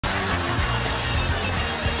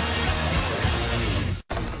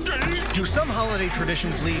Do some holiday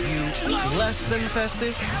traditions leave you less than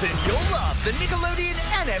festive? Then you'll love the Nickelodeon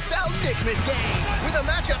NFL Nickmas game. With a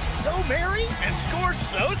matchup so merry and scores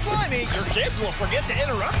so slimy, your kids will forget to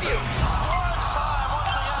interrupt you.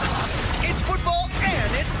 It's football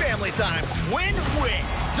and it's family time. Win-win.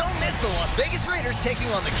 Don't miss the Las Vegas Raiders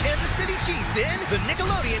taking on the Kansas City Chiefs in the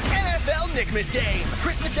Nickelodeon NFL Nickmas game.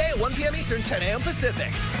 Christmas Day at 1 p.m. Eastern, 10 a.m.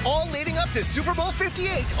 Pacific. All leading up to Super Bowl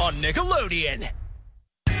 58 on Nickelodeon.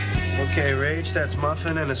 Okay, Rage, that's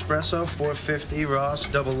muffin and espresso, $4.50. Ross,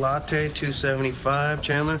 double latte, $2.75.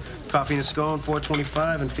 Chandler, coffee and scone,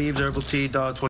 $4.25. And Phoebe's herbal tea, $1.20.